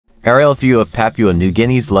Aerial view of Papua New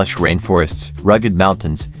Guinea's lush rainforests, rugged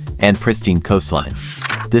mountains, and pristine coastline.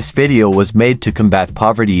 This video was made to combat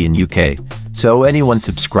poverty in UK, so anyone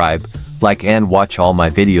subscribe, like and watch all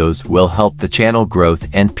my videos will help the channel growth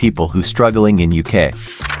and people who struggling in UK.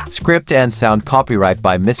 Script and sound copyright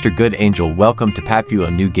by Mr. Good Angel. Welcome to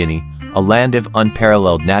Papua New Guinea, a land of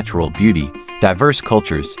unparalleled natural beauty, diverse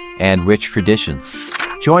cultures, and rich traditions.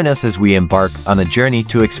 Join us as we embark on a journey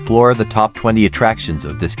to explore the top 20 attractions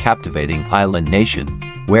of this captivating island nation,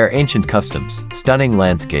 where ancient customs, stunning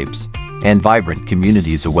landscapes, and vibrant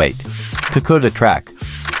communities await. Kokoda Track.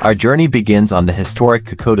 Our journey begins on the historic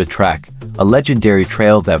Kokoda Track, a legendary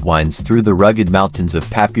trail that winds through the rugged mountains of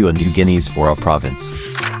Papua New Guinea's Oro Province.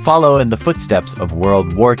 Follow in the footsteps of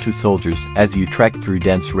World War II soldiers as you trek through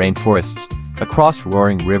dense rainforests, across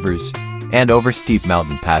roaring rivers, and over steep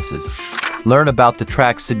mountain passes. Learn about the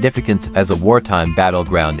track's significance as a wartime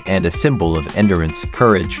battleground and a symbol of endurance,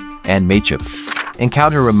 courage, and mateship.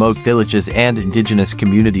 Encounter remote villages and indigenous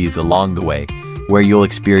communities along the way, where you'll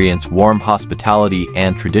experience warm hospitality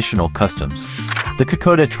and traditional customs. The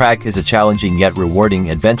Kokoda Track is a challenging yet rewarding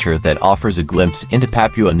adventure that offers a glimpse into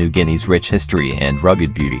Papua New Guinea's rich history and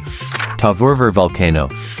rugged beauty. Trove Volcano.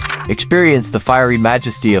 Experience the fiery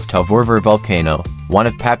majesty of Trove Volcano, one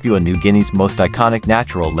of Papua New Guinea's most iconic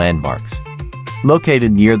natural landmarks.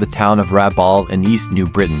 Located near the town of Rabaul in East New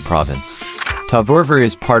Britain Province. Trove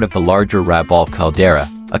is part of the larger Rabaul caldera,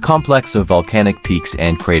 a complex of volcanic peaks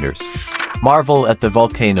and craters. Marvel at the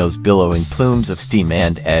volcano's billowing plumes of steam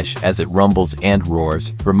and ash as it rumbles and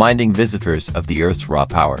roars, reminding visitors of the Earth's raw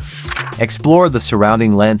power. Explore the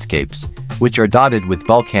surrounding landscapes, which are dotted with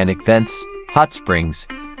volcanic vents, hot springs,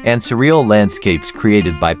 and surreal landscapes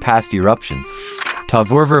created by past eruptions. Trove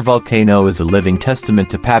Volcano is a living testament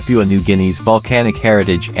to Papua New Guinea's volcanic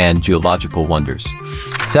heritage and geological wonders.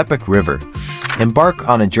 Sepik River. Embark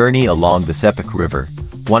on a journey along the Sepik River,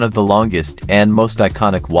 one of the longest and most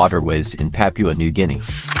iconic waterways in Papua New Guinea.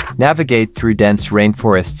 Navigate through dense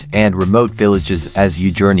rainforests and remote villages as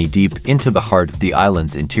you journey deep into the heart of the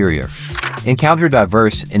island's interior. Encounter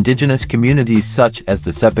diverse indigenous communities such as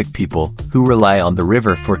the Sepik people, who rely on the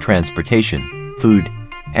river for transportation, food,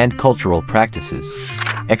 and cultural practices.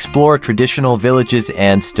 Explore traditional villages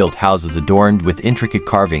and stilt houses adorned with intricate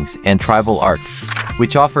carvings and tribal art,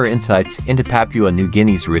 which offer insights into Papua New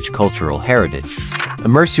Guinea's rich cultural heritage.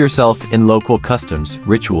 Immerse yourself in local customs,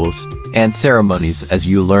 rituals, and ceremonies as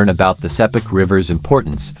you learn about the Sepik River's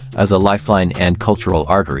importance as a lifeline and cultural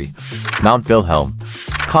artery. Mount Wilhelm.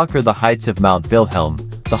 Conquer the heights of Mount Wilhelm,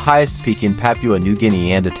 the highest peak in Papua New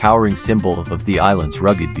Guinea and a towering symbol of the island's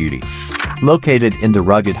rugged beauty. Located in the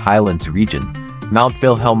rugged highlands region, Mount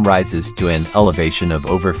Wilhelm rises to an elevation of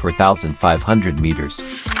over 4,500 meters,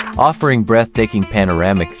 offering breathtaking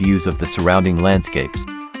panoramic views of the surrounding landscapes.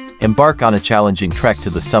 Embark on a challenging trek to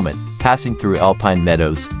the summit, passing through alpine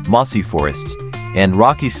meadows, mossy forests, and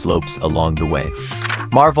rocky slopes along the way.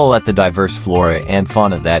 Marvel at the diverse flora and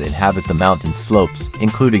fauna that inhabit the mountain slopes,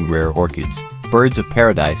 including rare orchids, birds of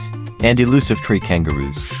paradise, and elusive tree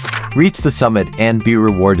kangaroos. Reach the summit and be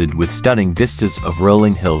rewarded with stunning vistas of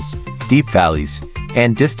rolling hills, deep valleys,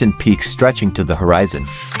 and distant peaks stretching to the horizon.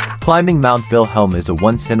 Climbing Mount Wilhelm is a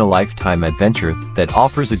once-in-a-lifetime adventure that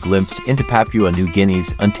offers a glimpse into Papua New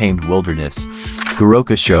Guinea's untamed wilderness.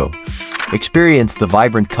 Goroka Show. Experience the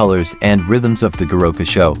vibrant colors and rhythms of the Goroka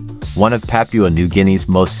Show, one of Papua New Guinea's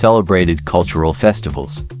most celebrated cultural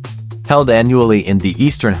festivals. Held annually in the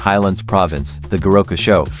Eastern Highlands Province, the Goroka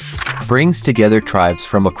Show brings together tribes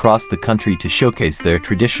from across the country to showcase their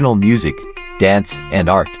traditional music, dance, and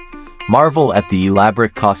art. Marvel at the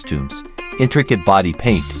elaborate costumes, intricate body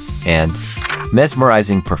paint, and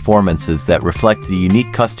mesmerizing performances that reflect the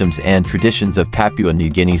unique customs and traditions of Papua New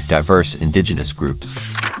Guinea's diverse indigenous groups.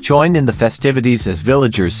 Join in the festivities as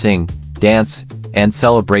villagers sing, dance, and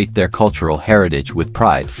celebrate their cultural heritage with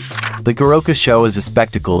pride. The Goroka Show is a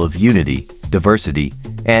spectacle of unity, diversity,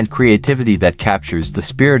 and creativity that captures the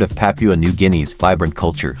spirit of Papua New Guinea's vibrant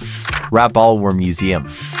culture. Rabaul War Museum.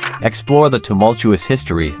 Explore the tumultuous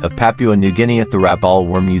history of Papua New Guinea at the Rabaul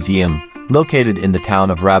War Museum, located in the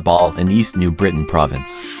town of Rabaul in East New Britain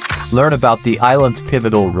Province. Learn about the island's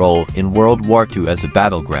pivotal role in World War II as a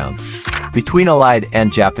battleground between Allied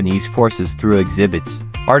and Japanese forces through exhibits,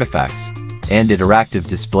 artifacts, and interactive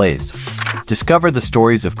displays. Discover the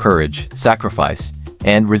stories of courage, sacrifice,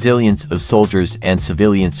 and resilience of soldiers and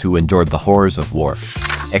civilians who endured the horrors of war.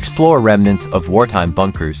 Explore remnants of wartime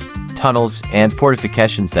bunkers, tunnels, and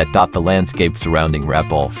fortifications that dot the landscape surrounding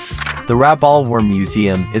Rabaul. The Rabal War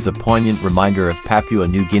Museum is a poignant reminder of Papua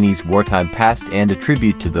New Guinea's wartime past and a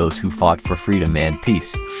tribute to those who fought for freedom and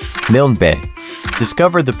peace. Milne Bay.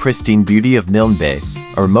 Discover the pristine beauty of Milne Bay,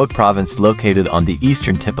 a remote province located on the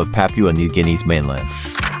eastern tip of Papua New Guinea's mainland.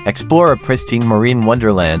 Explore a pristine marine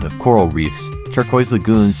wonderland of coral reefs, turquoise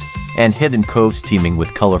lagoons, and hidden coves teeming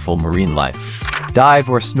with colorful marine life. Dive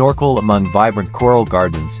or snorkel among vibrant coral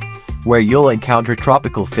gardens, where you'll encounter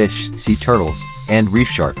tropical fish, sea turtles, and reef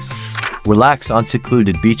sharks. Relax on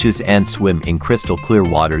secluded beaches and swim in crystal-clear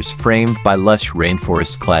waters framed by lush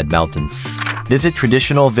rainforest-clad mountains. Visit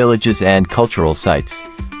traditional villages and cultural sites,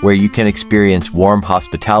 where you can experience warm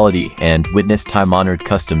hospitality and witness time-honored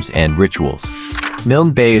customs and rituals.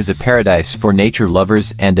 Milne Bay is a paradise for nature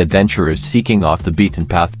lovers and adventurers seeking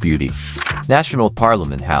off-the-beaten-path beauty. National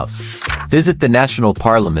Parliament House. Visit the National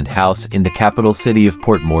Parliament House in the capital city of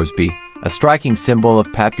Port Moresby, a striking symbol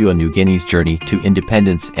of Papua New Guinea's journey to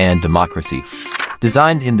independence and democracy.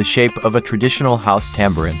 Designed in the shape of a traditional house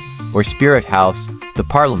tambourine, or spirit house, the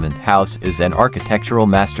Parliament House is an architectural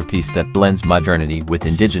masterpiece that blends modernity with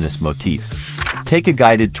indigenous motifs. Take a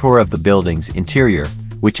guided tour of the building's interior,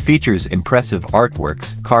 which features impressive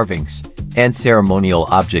artworks, carvings, and ceremonial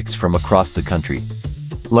objects from across the country.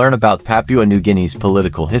 Learn about Papua New Guinea's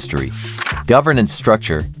political history, governance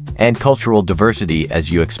structure, and cultural diversity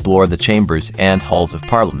as you explore the chambers and halls of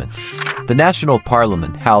Parliament. The National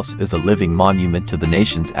Parliament House is a living monument to the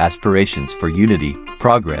nation's aspirations for unity,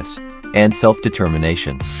 progress, and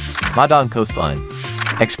self-determination. Madang Coastline.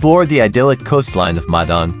 Explore the idyllic coastline of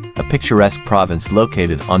Madang, a picturesque province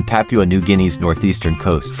located on Papua New Guinea's northeastern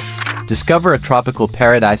coast. Discover a tropical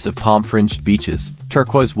paradise of palm-fringed beaches,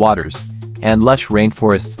 turquoise waters, and lush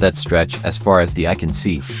rainforests that stretch as far as the eye can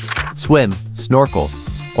see. Swim, snorkel,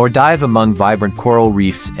 or dive among vibrant coral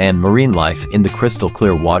reefs and marine life in the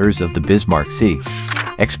crystal-clear waters of the Bismarck Sea.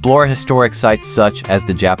 Explore historic sites such as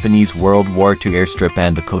the Japanese World War II airstrip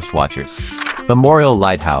and the Coast Watchers Memorial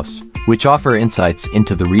Lighthouse, which offer insights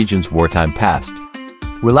into the region's wartime past.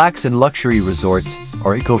 Relax in luxury resorts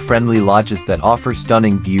or eco-friendly lodges that offer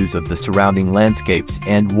stunning views of the surrounding landscapes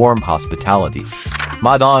and warm hospitality.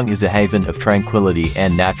 Madang is a haven of tranquility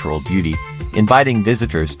and natural beauty, inviting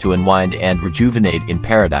visitors to unwind and rejuvenate in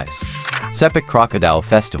paradise. Sepik Crocodile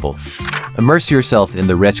Festival. Immerse yourself in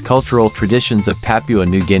the rich cultural traditions of Papua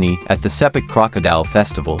New Guinea at the Sepik Crocodile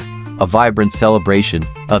Festival, a vibrant celebration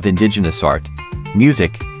of indigenous art,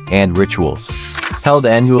 music, and rituals. Held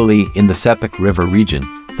annually in the Sepik River region,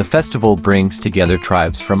 the festival brings together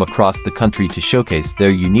tribes from across the country to showcase their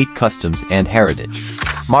unique customs and heritage.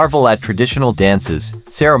 Marvel at traditional dances,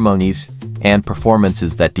 ceremonies, and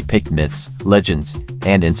performances that depict myths, legends,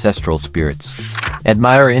 and ancestral spirits.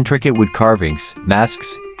 Admire intricate wood carvings,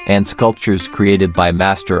 masks, and sculptures created by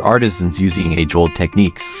master artisans using age-old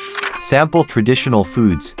techniques. Sample traditional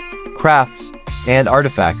foods, crafts, and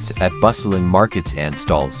artifacts at bustling markets and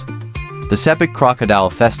stalls. The Sepik Crocodile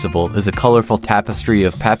Festival is a colorful tapestry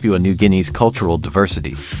of Papua New Guinea's cultural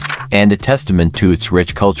diversity, and a testament to its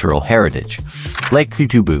rich cultural heritage. Lake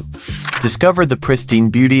Kutubu. Discover the pristine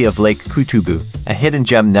beauty of Lake Kutubu, a hidden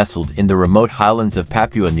gem nestled in the remote highlands of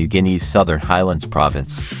Papua New Guinea's Southern Highlands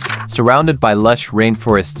province. Surrounded by lush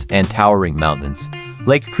rainforests and towering mountains,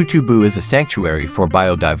 Lake Kutubu is a sanctuary for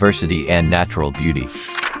biodiversity and natural beauty.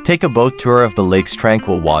 Take a boat tour of the lake's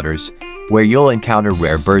tranquil waters, where you'll encounter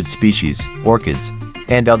rare bird species, orchids,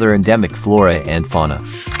 and other endemic flora and fauna.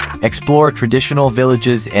 Explore traditional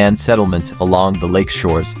villages and settlements along the lake's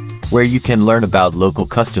shores, where you can learn about local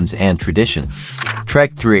customs and traditions.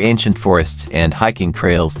 Trek through ancient forests and hiking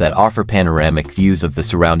trails that offer panoramic views of the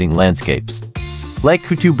surrounding landscapes. Lake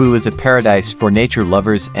Kutubu is a paradise for nature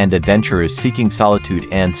lovers and adventurers seeking solitude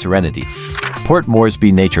and serenity. Port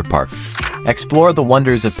Moresby Nature Park. Explore the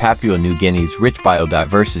wonders of Papua New Guinea's rich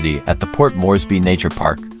biodiversity at the Port Moresby Nature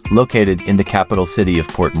Park, located in the capital city of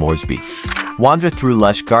Port Moresby. Wander through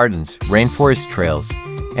lush gardens, rainforest trails,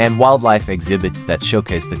 and wildlife exhibits that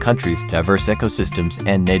showcase the country's diverse ecosystems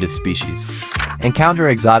and native species. Encounter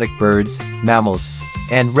exotic birds, mammals,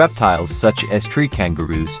 and reptiles such as tree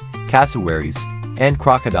kangaroos, cassowaries, and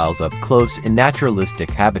crocodiles up close in naturalistic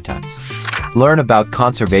habitats. Learn about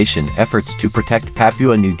conservation efforts to protect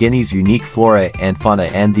Papua New Guinea's unique flora and fauna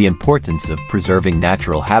and the importance of preserving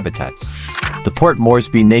natural habitats. The Port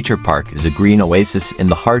Moresby Nature Park is a green oasis in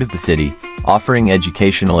the heart of the city, offering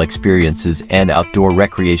educational experiences and outdoor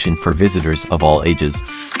recreation for visitors of all ages.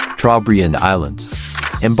 Trobriand Islands.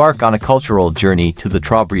 Embark on a cultural journey to the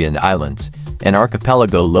Trobriand Islands, an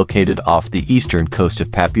archipelago located off the eastern coast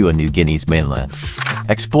of Papua New Guinea's mainland.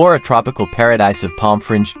 Explore a tropical paradise of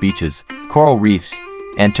palm-fringed beaches, coral reefs,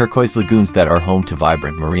 and turquoise lagoons that are home to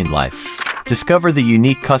vibrant marine life. Discover the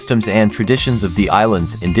unique customs and traditions of the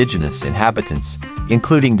island's indigenous inhabitants,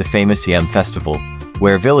 including the famous Yam Festival,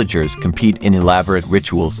 where villagers compete in elaborate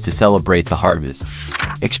rituals to celebrate the harvest.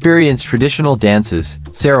 Experience traditional dances,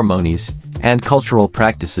 ceremonies, and cultural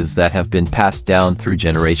practices that have been passed down through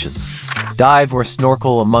generations. Dive or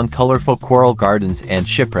snorkel among colorful coral gardens and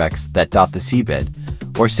shipwrecks that dot the seabed,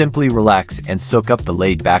 or simply relax and soak up the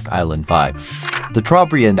laid-back island vibe. The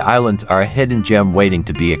Trobriand Islands are a hidden gem waiting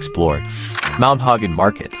to be explored. Mount Hagen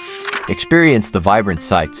Market. Experience the vibrant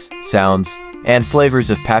sights, sounds, and flavors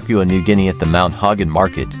of Papua New Guinea at the Mount Hagen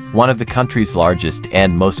Market, one of the country's largest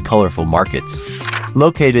and most colorful markets.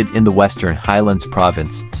 Located in the Western Highlands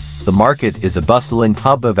province, the market is a bustling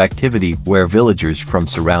hub of activity where villagers from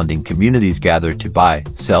surrounding communities gather to buy,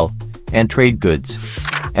 sell, and trade goods.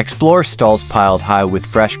 Explore stalls piled high with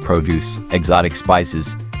fresh produce, exotic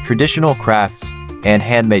spices, traditional crafts, and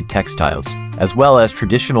handmade textiles, as well as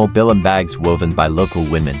traditional bilim bags woven by local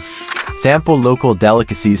women. Sample local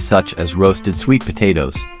delicacies such as roasted sweet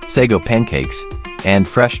potatoes, sago pancakes, and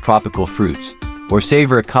fresh tropical fruits, or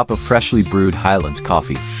savor a cup of freshly brewed Highlands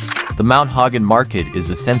coffee. The Mount Hagen Market is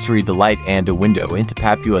a sensory delight and a window into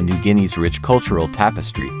Papua New Guinea's rich cultural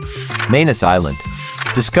tapestry. Manus Island.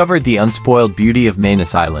 Discover the unspoiled beauty of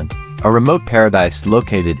Manus Island, a remote paradise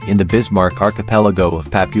located in the Bismarck archipelago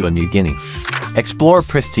of Papua New Guinea. Explore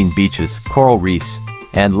pristine beaches, coral reefs,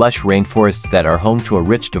 and lush rainforests that are home to a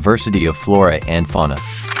rich diversity of flora and fauna.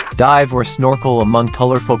 Dive or snorkel among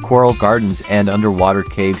colorful coral gardens and underwater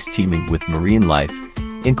caves teeming with marine life,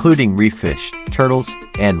 including reef fish, turtles,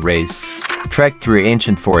 and rays. Trek through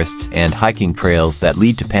ancient forests and hiking trails that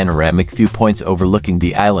lead to panoramic viewpoints overlooking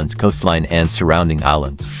the island's coastline and surrounding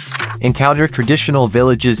islands. Encounter traditional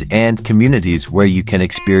villages and communities where you can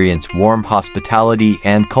experience warm hospitality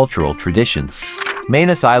and cultural traditions.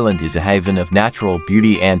 Manus Island is a haven of natural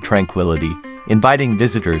beauty and tranquility, inviting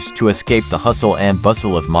visitors to escape the hustle and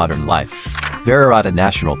bustle of modern life. Verirata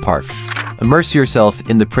National Park. Immerse yourself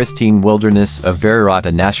in the pristine wilderness of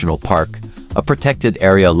Verirata National Park, a protected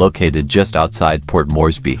area located just outside Port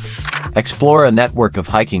Moresby. Explore a network of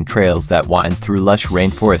hiking trails that wind through lush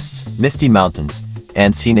rainforests, misty mountains,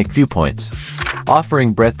 and scenic viewpoints,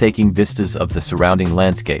 offering breathtaking vistas of the surrounding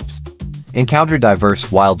landscapes. Encounter diverse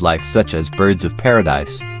wildlife such as birds of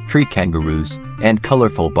paradise, tree kangaroos, and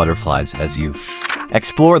colorful butterflies as you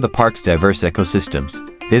explore the park's diverse ecosystems.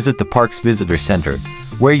 Visit the park's visitor center,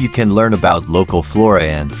 where you can learn about local flora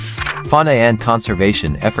and fauna and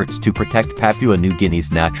conservation efforts to protect Papua New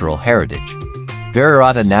Guinea's natural heritage.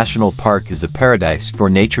 Verirata National Park is a paradise for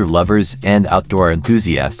nature lovers and outdoor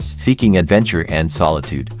enthusiasts seeking adventure and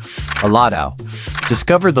solitude. Aladau.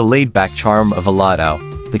 Discover the laid-back charm of Aladau,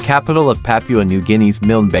 the capital of Papua New Guinea's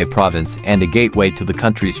Milne Bay province and a gateway to the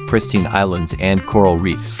country's pristine islands and coral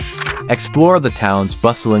reefs. Explore the town's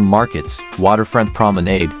bustling markets, waterfront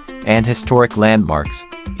promenade, and historic landmarks,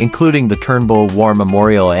 including the Turnbull War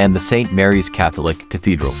Memorial and the St. Mary's Catholic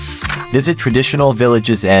Cathedral. Visit traditional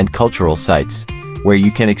villages and cultural sites, where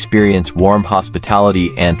you can experience warm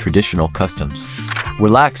hospitality and traditional customs.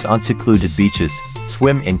 Relax on secluded beaches,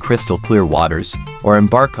 swim in crystal-clear waters, or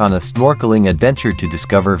embark on a snorkeling adventure to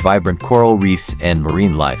discover vibrant coral reefs and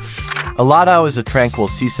marine life. Aladau is a tranquil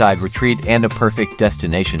seaside retreat and a perfect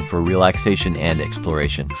destination for relaxation and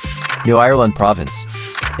exploration. New Ireland Province.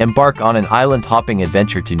 Embark on an island-hopping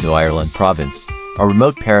adventure to New Ireland Province, a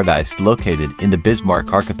remote paradise located in the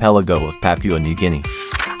Bismarck archipelago of Papua New Guinea.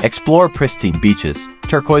 Explore pristine beaches,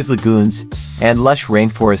 turquoise lagoons, and lush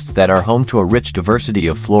rainforests that are home to a rich diversity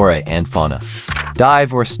of flora and fauna.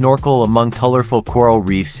 Dive or snorkel among colorful coral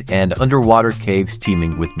reefs and underwater caves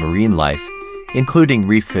teeming with marine life, including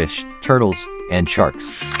reef fish, turtles, and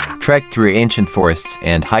sharks. Trek through ancient forests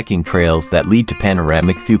and hiking trails that lead to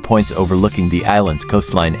panoramic viewpoints overlooking the island's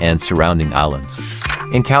coastline and surrounding islands.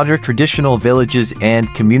 Encounter traditional villages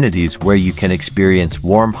and communities where you can experience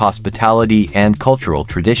warm hospitality and cultural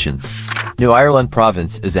traditions. New Ireland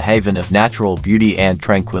Province is a haven of natural beauty and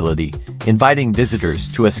tranquility, inviting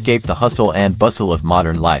visitors to escape the hustle and bustle of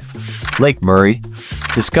modern life. Lake Murray.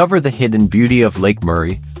 Discover the hidden beauty of Lake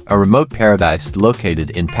Murray, a remote paradise located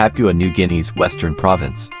in Papua New Guinea's western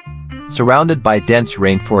province. Surrounded by dense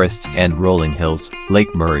rainforests and rolling hills,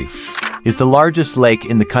 Lake Murray is the largest lake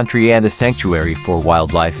in the country and a sanctuary for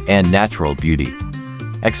wildlife and natural beauty.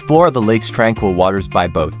 Explore the lake's tranquil waters by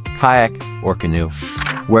boat, kayak, or canoe,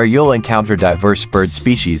 where you'll encounter diverse bird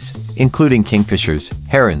species, including kingfishers,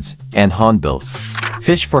 herons, and hornbills.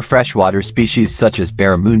 Fish for freshwater species such as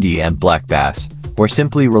barramundi and black bass, or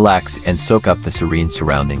simply relax and soak up the serene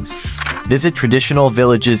surroundings. Visit traditional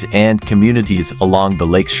villages and communities along the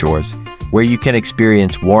lake shores, where you can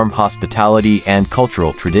experience warm hospitality and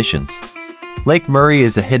cultural traditions. Lake Murray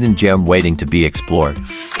is a hidden gem waiting to be explored.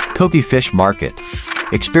 Koki Fish Market.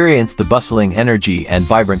 Experience the bustling energy and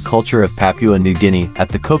vibrant culture of Papua New Guinea at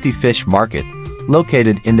the Koki Fish Market,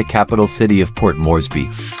 located in the capital city of Port Moresby.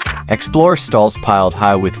 Explore stalls piled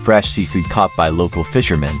high with fresh seafood caught by local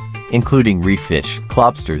fishermen, including reef fish,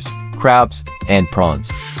 lobsters, crabs, and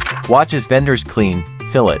prawns. Watch as vendors clean,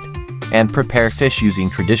 fillet, and prepare fish using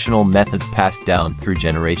traditional methods passed down through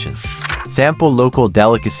generations. Sample local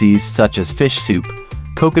delicacies such as fish soup,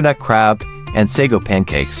 coconut crab, and sago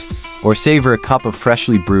pancakes, or savor a cup of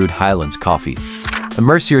freshly brewed Highlands coffee.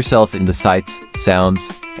 Immerse yourself in the sights, sounds,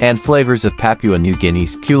 and flavors of Papua New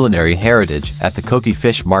Guinea's culinary heritage at the Koki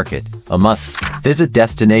Fish Market, a must-visit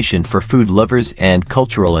destination for food lovers and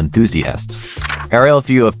cultural enthusiasts. Aerial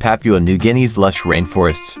view of Papua New Guinea's lush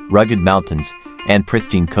rainforests, rugged mountains, and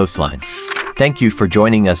pristine coastline. Thank you for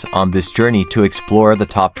joining us on this journey to explore the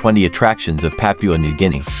top 20 attractions of Papua New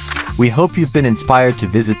Guinea. We hope you've been inspired to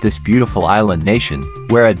visit this beautiful island nation,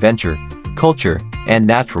 where adventure, culture, and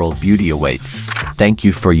natural beauty await. Thank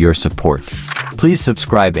you for your support. Please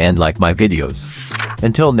subscribe and like my videos.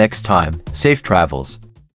 Until next time, safe travels.